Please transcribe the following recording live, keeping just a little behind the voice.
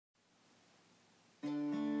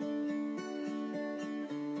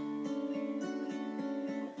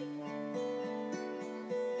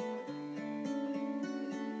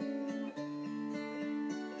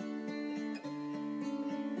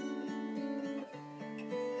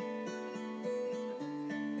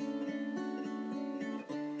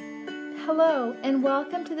Hello, and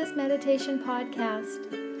welcome to this meditation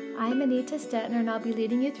podcast. I'm Anita Stetner, and I'll be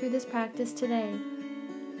leading you through this practice today.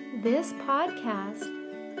 This podcast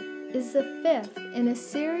is the fifth in a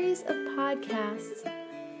series of podcasts,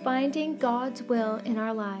 Finding God's Will in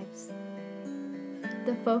Our Lives.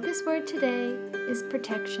 The focus word today is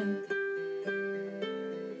protection.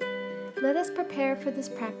 Let us prepare for this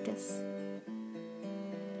practice.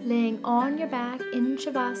 Laying on your back in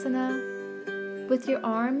Shavasana with your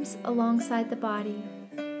arms alongside the body,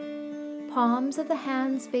 palms of the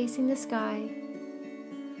hands facing the sky.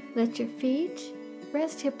 Let your feet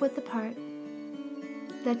rest hip-width apart.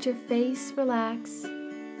 Let your face relax,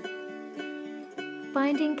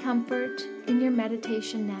 finding comfort in your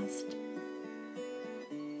meditation nest.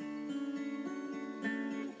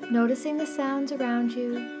 Noticing the sounds around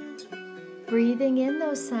you, breathing in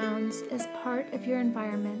those sounds as part of your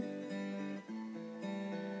environment.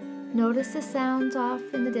 Notice the sounds off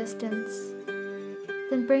in the distance,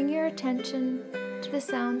 then bring your attention to the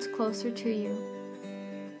sounds closer to you.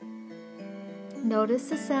 Notice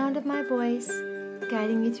the sound of my voice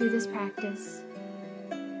guiding you through this practice.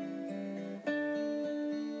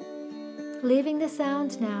 Leaving the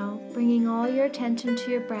sounds now, bringing all your attention to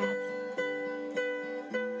your breath.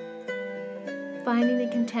 Finding the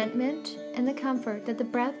contentment and the comfort that the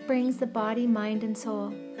breath brings the body, mind, and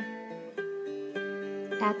soul.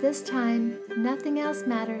 At this time, nothing else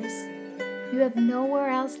matters. You have nowhere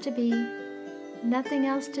else to be, nothing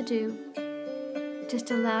else to do.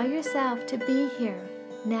 Just allow yourself to be here,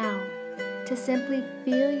 now, to simply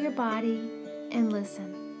feel your body and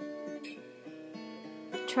listen.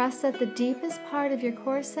 Trust that the deepest part of your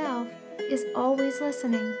core self is always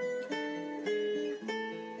listening.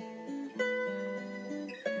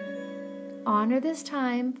 Honor this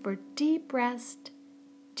time for deep rest,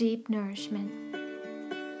 deep nourishment.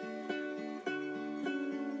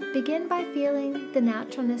 Begin by feeling the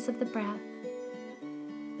naturalness of the breath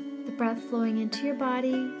flowing into your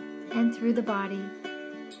body and through the body.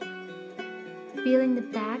 Feeling the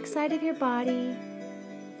backside of your body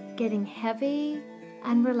getting heavy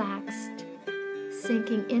and relaxed,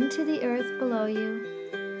 sinking into the earth below you.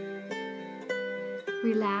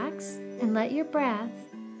 Relax and let your breath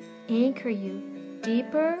anchor you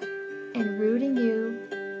deeper and rooting you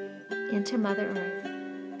into Mother Earth.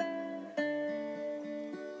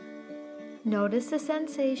 Notice the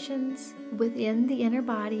sensations within the inner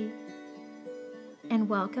body and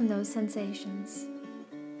welcome those sensations.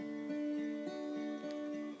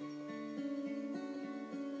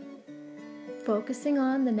 Focusing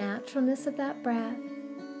on the naturalness of that breath,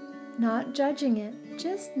 not judging it,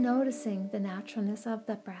 just noticing the naturalness of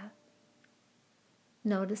the breath.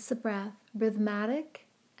 Notice the breath, rhythmic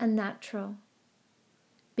and natural.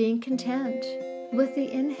 Being content with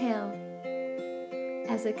the inhale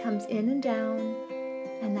as it comes in and down,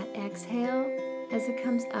 and that exhale as it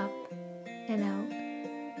comes up and out.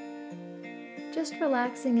 Just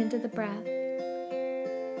relaxing into the breath.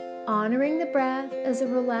 Honoring the breath as it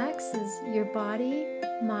relaxes your body,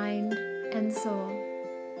 mind, and soul.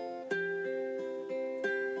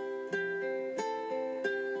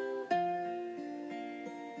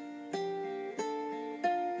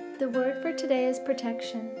 The word for today is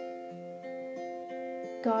protection.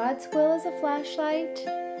 God's will is a flashlight,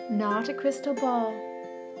 not a crystal ball.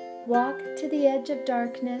 Walk to the edge of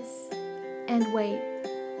darkness and wait.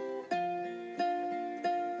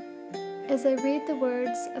 As I read the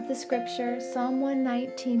words of the scripture, Psalm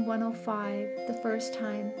 119, 105, the first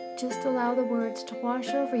time, just allow the words to wash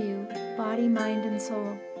over you, body, mind, and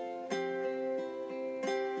soul.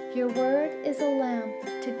 Your word is a lamp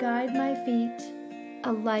to guide my feet,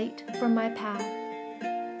 a light for my path.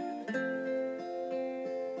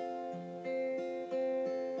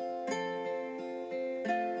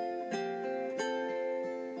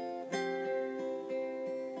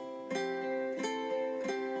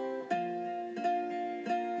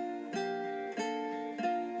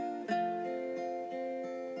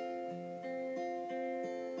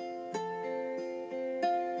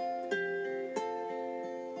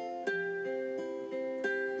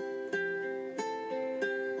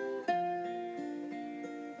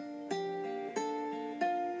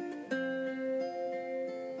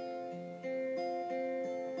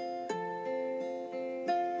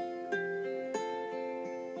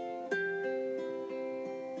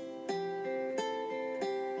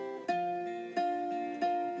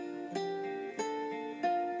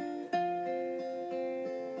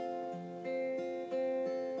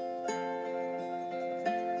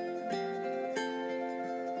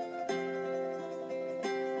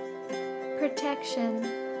 Protection.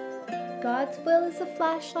 God's will is a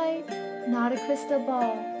flashlight, not a crystal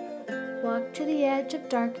ball. walk to the edge of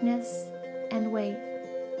darkness and wait.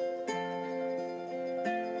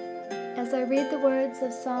 As I read the words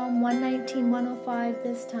of Psalm 119:105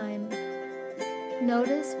 this time,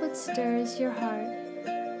 notice what stirs your heart.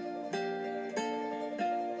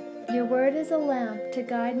 Your word is a lamp to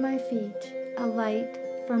guide my feet, a light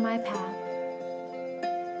for my path.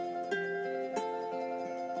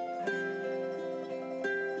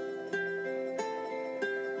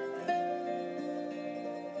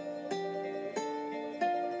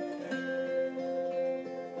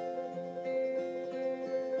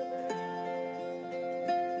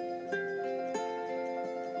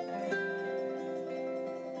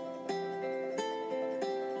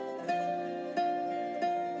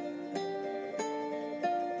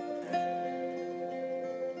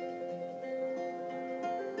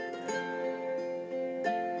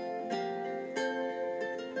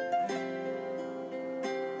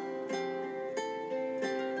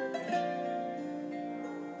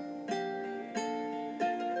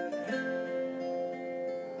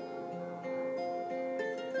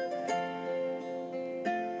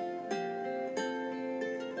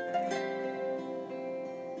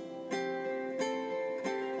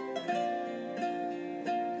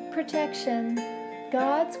 Protection.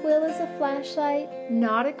 God's will is a flashlight,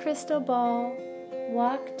 not a crystal ball.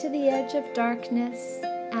 Walk to the edge of darkness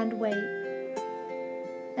and wait.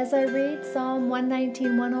 As I read Psalm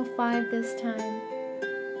 119:105 this time,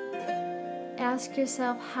 ask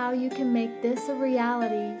yourself how you can make this a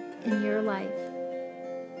reality in your life.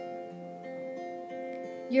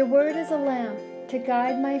 Your word is a lamp to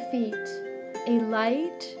guide my feet, a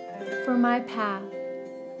light for my path.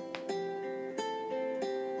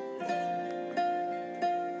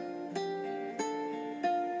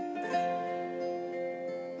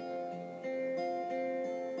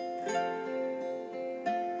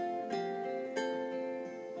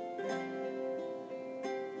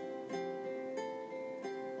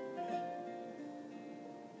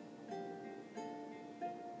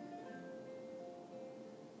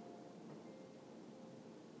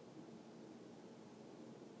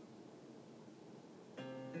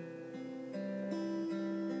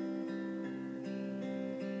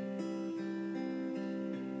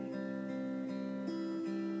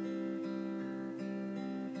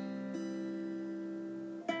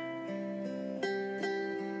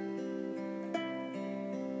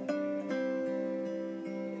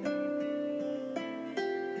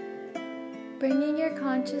 Bringing your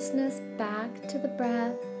consciousness back to the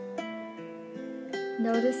breath,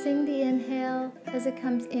 noticing the inhale as it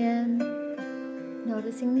comes in,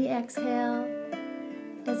 noticing the exhale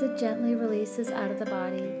as it gently releases out of the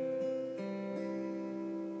body.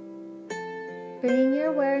 Bringing your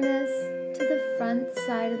awareness to the front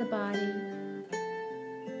side of the body,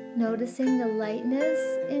 noticing the lightness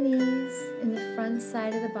and ease in the front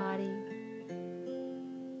side of the body,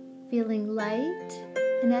 feeling light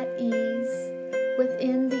and at ease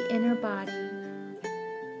within the inner body,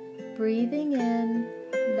 breathing in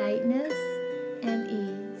lightness and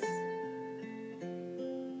ease,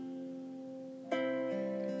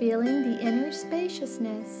 feeling the inner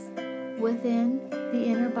spaciousness within the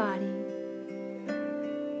inner body,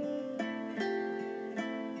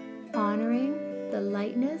 honoring the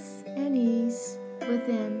lightness and ease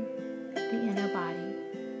within the inner body.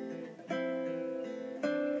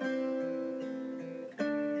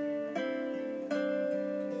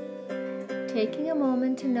 Taking a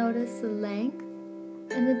moment to notice the length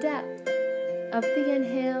and the depth of the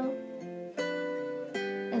inhale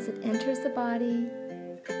as it enters the body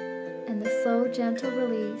and the slow, gentle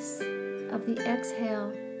release of the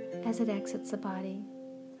exhale as it exits the body.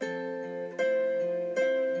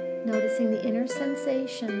 Noticing the inner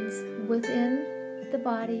sensations within the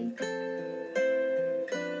body,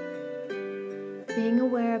 being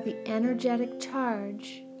aware of the energetic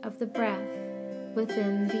charge of the breath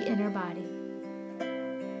within the inner body.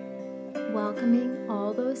 Welcoming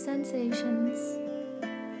all those sensations.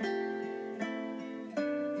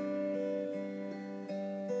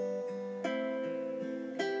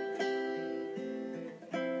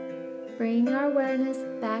 Bringing our awareness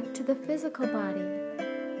back to the physical body.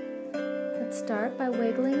 Let's start by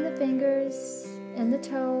wiggling the fingers and the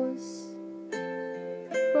toes,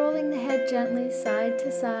 rolling the head gently side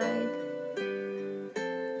to side,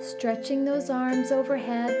 stretching those arms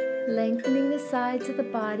overhead, lengthening the sides of the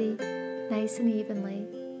body nice and evenly.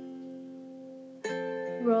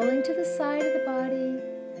 Rolling to the side of the body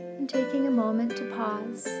and taking a moment to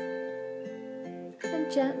pause. And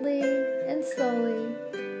gently and slowly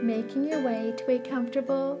making your way to a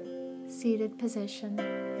comfortable seated position.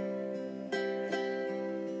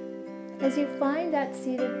 As you find that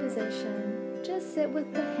seated position, just sit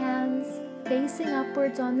with the hands facing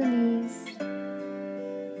upwards on the knees,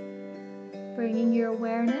 bringing your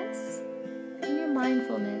awareness and your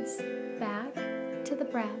mindfulness back to the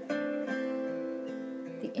breath.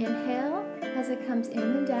 The inhale as it comes in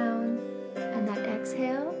and down, and that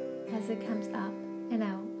exhale as it comes up and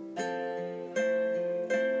out.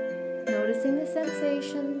 Noticing the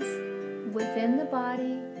sensations within the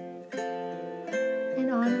body and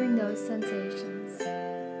honoring those sensations.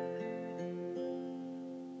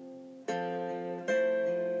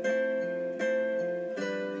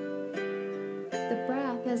 The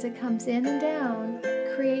breath as it comes in and down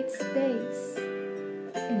creates space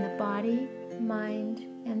in the body, mind,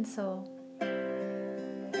 and soul.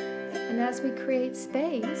 And as we create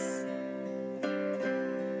space,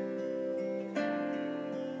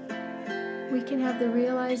 we can have the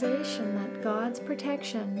realization that God's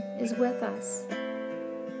protection is with us.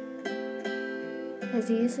 As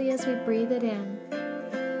easily as we breathe it in,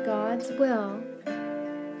 God's will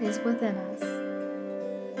is within us.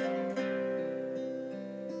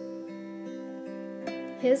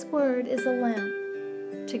 His word is a lamp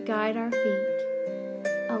to guide our feet,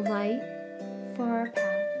 a light for our path.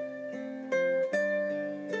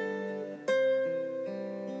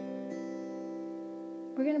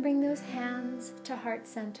 We're going to bring those hands to heart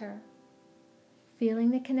center,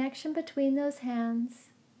 feeling the connection between those hands.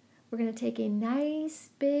 We're going to take a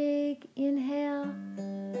nice big inhale,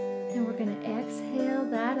 and we're going to exhale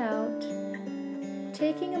that out,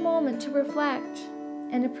 taking a moment to reflect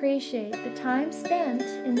and appreciate the time spent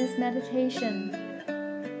in this meditation,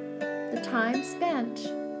 the time spent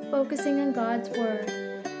focusing on God's Word,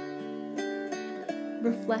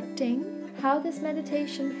 reflecting how this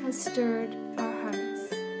meditation has stirred our hearts.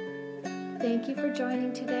 Thank you for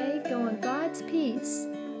joining today. Go in God's peace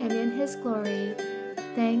and in His glory.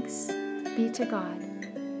 Thanks be to God.